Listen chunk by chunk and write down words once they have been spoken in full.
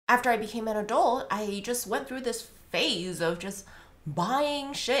after I became an adult, I just went through this phase of just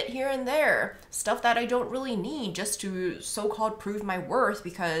buying shit here and there, stuff that I don't really need just to so-called prove my worth,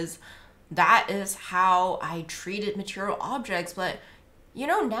 because that is how I treated material objects. But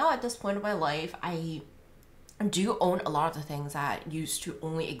now at this point of my life, I do own a lot of the things that used to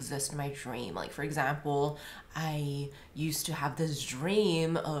only exist in my dream. Like, for example, I used to have this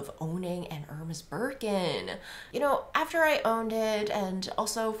dream of owning an Hermes Birkin. After I owned it, and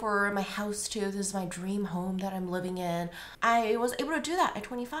also for my house too, this is my dream home that I'm living in, I was able to do that at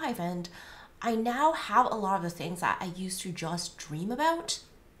 25, and I now have a lot of the things that I used to just dream about,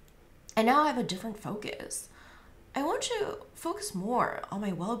 and now I have a different focus. I want to focus more on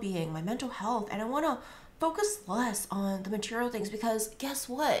my well-being, my mental health, and I want to focus less on the material things, because guess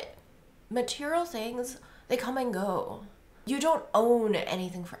what? Material things, they come and go. You don't own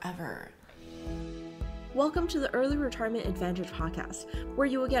anything forever. Welcome to the Early Retirement Advantage podcast, where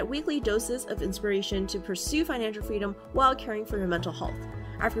you will get weekly doses of inspiration to pursue financial freedom while caring for your mental health.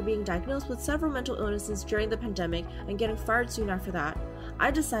 After being diagnosed with several mental illnesses during the pandemic and getting fired soon after that,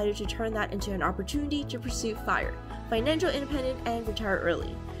 I decided to turn that into an opportunity to pursue FIRE, financial independence, and retire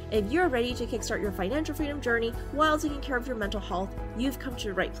early. If you're ready to kickstart your financial freedom journey while taking care of your mental health, you've come to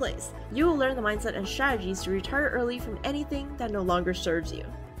the right place. You will learn the mindset and strategies to retire early from anything that no longer serves you.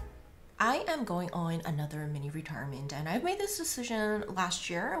 I am going on another mini retirement, and I've made this decision last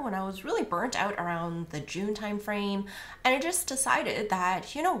year when I was really burnt out around the June timeframe, and I just decided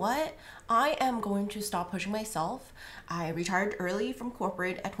that, you know what, I am going to stop pushing myself. I retired early from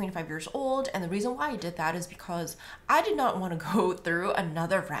corporate at 25 years old, and the reason why I did that is because I did not want to go through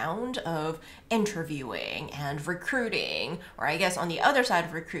another round of interviewing and recruiting, or I guess on the other side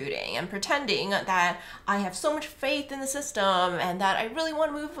of recruiting, and pretending that I have so much faith in the system and that I really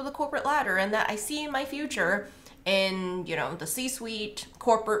want to move for the corporate ladder and that I see my future in, the C-suite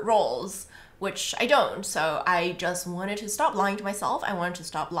corporate roles, which I don't. So I just wanted to stop lying to myself. I wanted to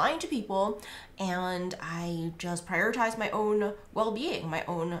stop lying to people, and I just prioritize my own well-being, my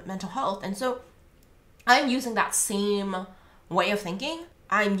own mental health. And so I'm using that same way of thinking.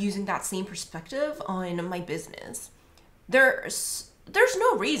 I'm using that same perspective on my business. There's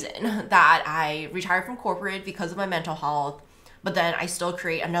no reason that I retired from corporate because of my mental health, but then I still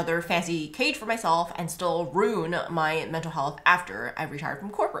create another fancy cage for myself and still ruin my mental health after I retired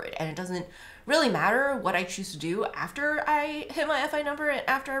from corporate. And it doesn't really matter what I choose to do after I hit my FI number and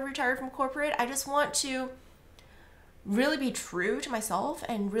after I retired from corporate. I just want to really be true to myself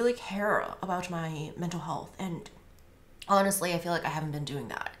and really care about my mental health. And honestly, I feel like I haven't been doing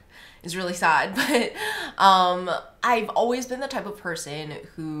that. It's really sad, but I've always been the type of person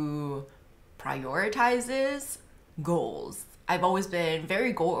who prioritizes goals. I've always been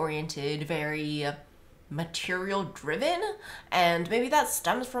very goal-oriented, very material-driven, and maybe that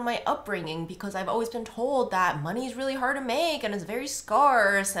stems from my upbringing, because I've always been told that money is really hard to make and it's very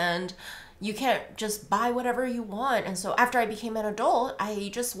scarce and you can't just buy whatever you want. And so after I became an adult, I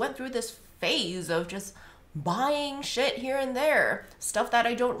just went through this phase of just buying shit here and there, stuff that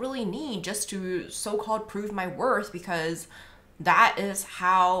I don't really need just to so-called prove my worth, because that is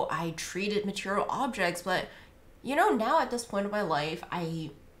how I treated material objects. But now at this point of my life, I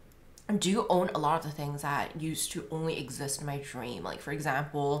do own a lot of the things that used to only exist in my dream. Like, for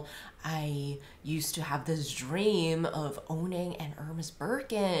example, I used to have this dream of owning an Hermes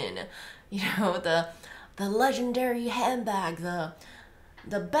Birkin, the legendary handbag,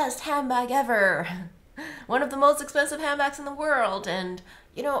 the best handbag ever, one of the most expensive handbags in the world. And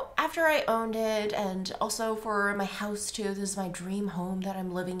after I owned it, and also for my house too, this is my dream home that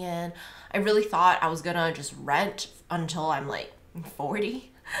I'm living in, I really thought I was gonna just rent until I'm like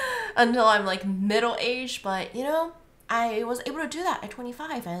 40, until I'm like middle-aged. But I was able to do that at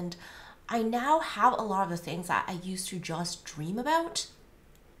 25, and I now have a lot of the things that I used to just dream about,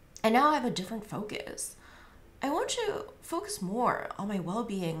 and now I have a different focus. I want to focus more on my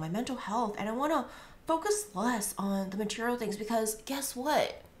well-being, my mental health, and I want to focus less on the material things, because guess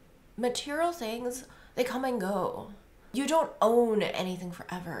what? Material things, they come and go. You don't own anything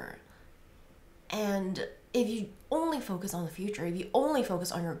forever. And if you only focus on the future, if you only focus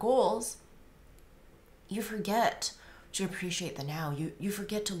on your goals, you forget to appreciate the now. You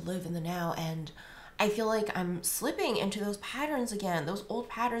forget to live in the now. And I feel like I'm slipping into those patterns again, those old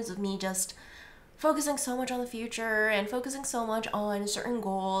patterns of me just focusing so much on the future and focusing so much on certain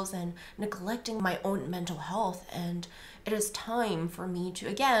goals and neglecting my own mental health. And it is time for me to,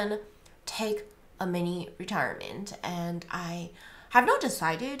 again, take a mini retirement. And I have not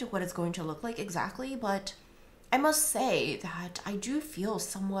decided what it's going to look like exactly, but I must say that I do feel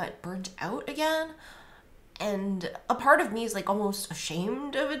somewhat burnt out again. And a part of me is like almost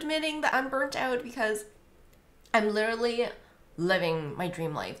ashamed of admitting that I'm burnt out because I'm literally living my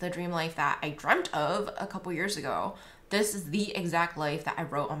dream life, the dream life that I dreamt of a couple years ago. This is the exact life that I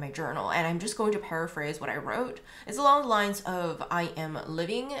wrote on my journal, and I'm just going to paraphrase what I wrote. It's along the lines of I am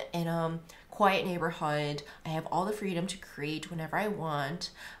living in a quiet neighborhood. I have all the freedom to create whenever I want.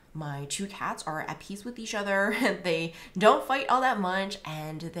 My two cats are at peace with each other. They don't fight all that much,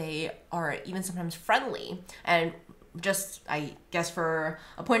 and they are even sometimes friendly. And just, I guess, for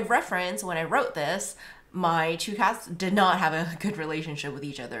a point of reference, when I wrote this, my two cats did not have a good relationship with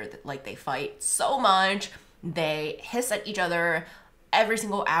each other. Like, they fight so much. They hiss at each other every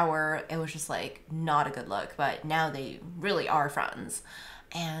single hour. It was just like not a good look, but now they really are friends.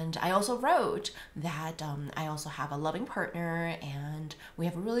 And I also wrote that I also have a loving partner and we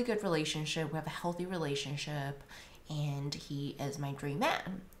have a really good relationship. We have a healthy relationship and he is my dream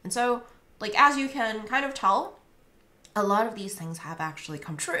man. And so, like, as you can kind of tell, a lot of these things have actually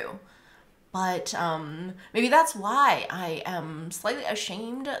come true. But maybe that's why I am slightly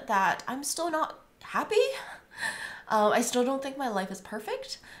ashamed that I'm still not happy. I still don't think my life is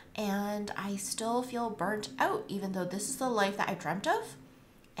perfect, and I still feel burnt out, even though this is the life that I dreamt of,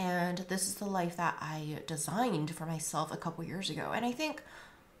 and this is the life that I designed for myself a couple years ago. And I think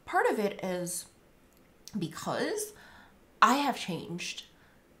part of it is because I have changed,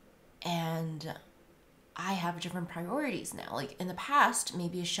 and I have different priorities now. Like in the past,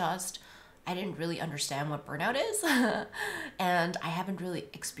 maybe it's just I didn't really understand what burnout is and I haven't really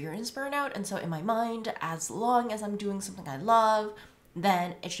experienced burnout. And so in my mind, as long as I'm doing something I love,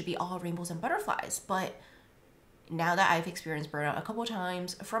 then it should be all rainbows and butterflies. But now that I've experienced burnout a couple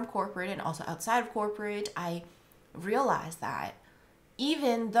times from corporate and also outside of corporate, I realize that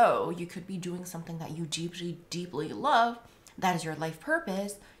even though you could be doing something that you deeply, deeply love, that is your life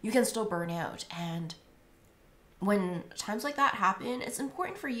purpose, you can still burn out. And when times like that happen, it's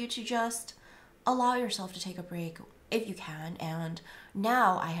important for you to just allow yourself to take a break if you can. And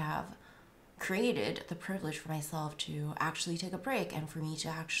now I have created the privilege for myself to actually take a break and for me to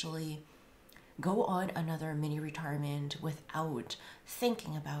actually go on another mini retirement without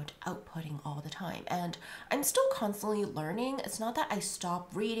thinking about outputting all the time. And I'm still constantly learning. It's not that I stop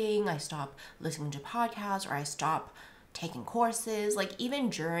reading, I stop listening to podcasts, or I stop taking courses. Like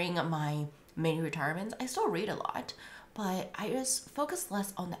even during my mini retirements, I still read a lot, but I just focus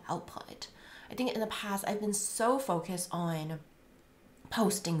less on the output. I think in the past, I've been so focused on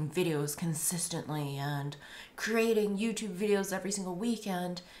posting videos consistently and creating YouTube videos every single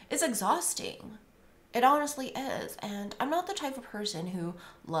weekend. It's exhausting. It honestly is. And I'm not the type of person who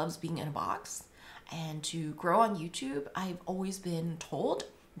loves being in a box. And to grow on YouTube, I've always been told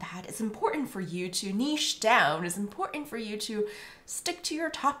that it's important for you to niche down, it's important for you to stick to your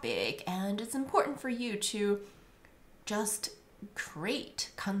topic, and it's important for you to just create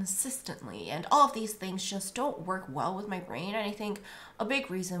consistently. And all of these things just don't work well with my brain. And I think a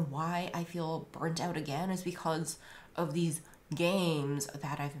big reason why I feel burnt out again is because of these games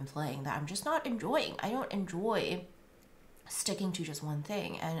that I've been playing that I'm just not enjoying. I don't enjoy sticking to just one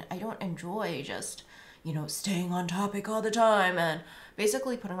thing, and I don't enjoy just, staying on topic all the time and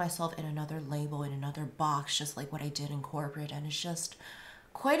basically putting myself in another label, in another box, just like what I did in corporate. And it's just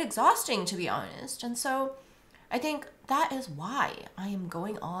quite exhausting, to be honest. And so I think that is why I am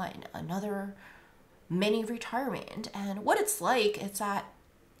going on another mini retirement. And what it's like, it's that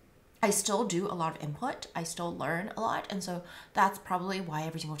I still do a lot of input. I still learn a lot. And so that's probably why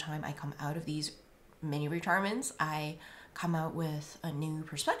every single time I come out of these mini retirements, I come out with a new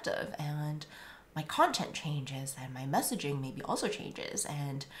perspective, and my content changes, and my messaging maybe also changes,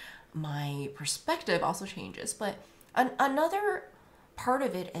 and my perspective also changes. But another part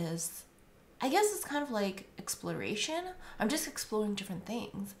of it is, I guess it's kind of like exploration. I'm just exploring different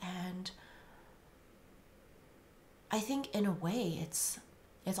things, and I think in a way it's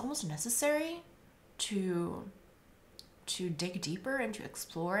almost necessary to dig deeper and to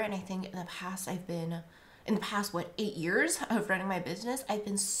explore. And I think in the past 8 years of running my business, I've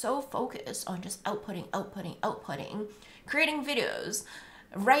been so focused on just outputting, creating videos,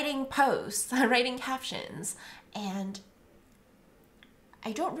 writing posts, writing captions, and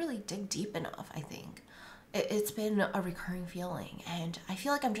I don't really dig deep enough. I think it's been a recurring feeling, and I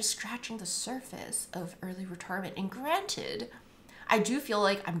feel like I'm just scratching the surface of early retirement. And granted, I do feel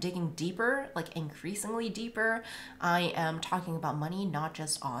like I'm digging deeper, like increasingly deeper. I am talking about money, not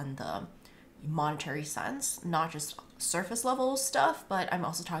just on the monetary sense, not just surface level stuff, but I'm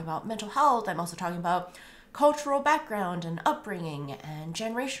also talking about mental health. I'm also talking about cultural background and upbringing and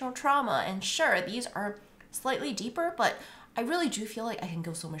generational trauma. And sure, these are slightly deeper, but I really do feel like I can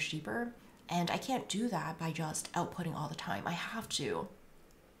go so much deeper. And I can't do that by just outputting all the time. I have to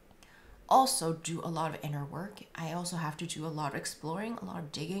also do a lot of inner work. I also have to do a lot of exploring, a lot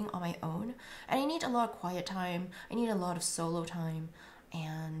of digging on my own. And I need a lot of quiet time. I need a lot of solo time.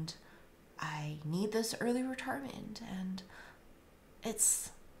 And I need this early retirement. And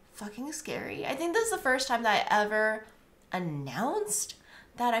it's fucking scary. I think this is the first time that I ever announced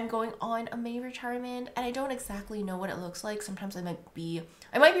that I'm going on a mini retirement, and I don't exactly know what it looks like. Sometimes I might be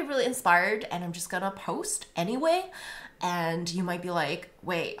really inspired and I'm just gonna post anyway, and you might be like,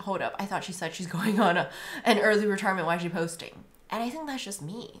 wait, hold up, I thought she said she's going on an early retirement, why is she posting? And I think that's just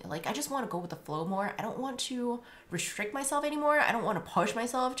me. Like, I just want to go with the flow more. I don't want to restrict myself anymore. I don't want to push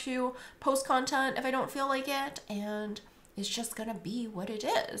myself to post content if I don't feel like it, and it's just gonna be what it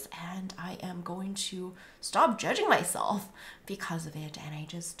is, and I am going to stop judging myself because of it. And I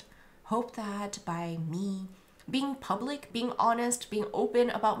just hope that by me being public, being honest, being open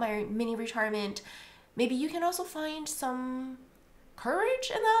about my mini retirement, maybe you can also find some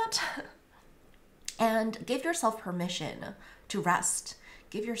courage in that and give yourself permission to rest,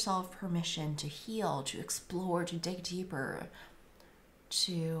 give yourself permission to heal, to explore, to dig deeper,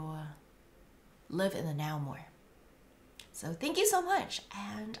 to live in the now more. So thank you so much,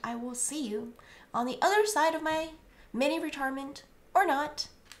 and I will see you on the other side of my mini retirement, or not.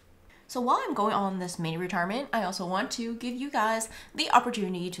 So while I'm going on this mini retirement, I also want to give you guys the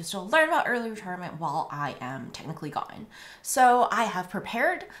opportunity to still learn about early retirement while I am technically gone. So I have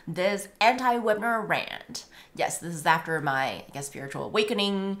prepared this anti-webinar rant. Yes, this is after my, spiritual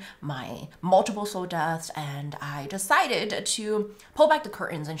awakening, my multiple soul deaths, and I decided to pull back the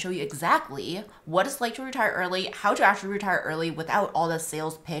curtains and show you exactly what it's like to retire early, how to actually retire early without all the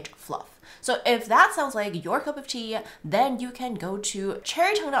sales pitch fluff. So if that sounds like your cup of tea, then you can go to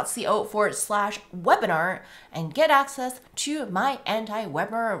cherrytongue.co/webinar and get access to my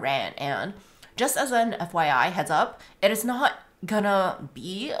anti-webinar rant. And just as an FYI, heads up, it is not gonna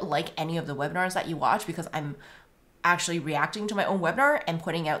be like any of the webinars that you watch, because I'm actually reacting to my own webinar and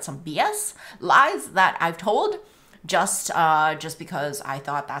putting out some BS lies that I've told just because I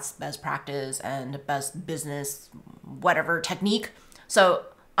thought that's best practice and best business, whatever technique. So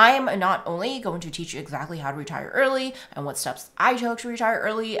I am not only going to teach you exactly how to retire early and what steps I took to retire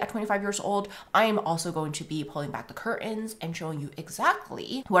early at 25 years old, I am also going to be pulling back the curtains and showing you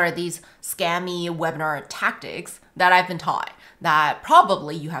exactly what are these scammy webinar tactics that I've been taught that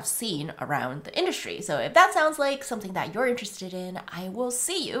probably you have seen around the industry. So if that sounds like something that you're interested in, I will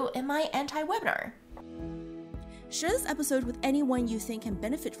see you in my anti-webinar. Share this episode with anyone you think can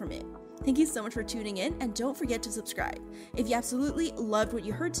benefit from it. Thank you so much for tuning in, and don't forget to subscribe. If you absolutely loved what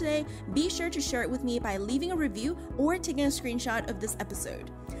you heard today, be sure to share it with me by leaving a review or taking a screenshot of this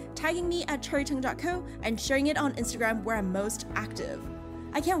episode, tagging me at cherrytongue.co and sharing it on Instagram, where I'm most active.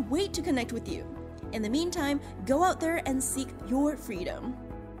 I can't wait to connect with you. In the meantime, go out there and seek your freedom.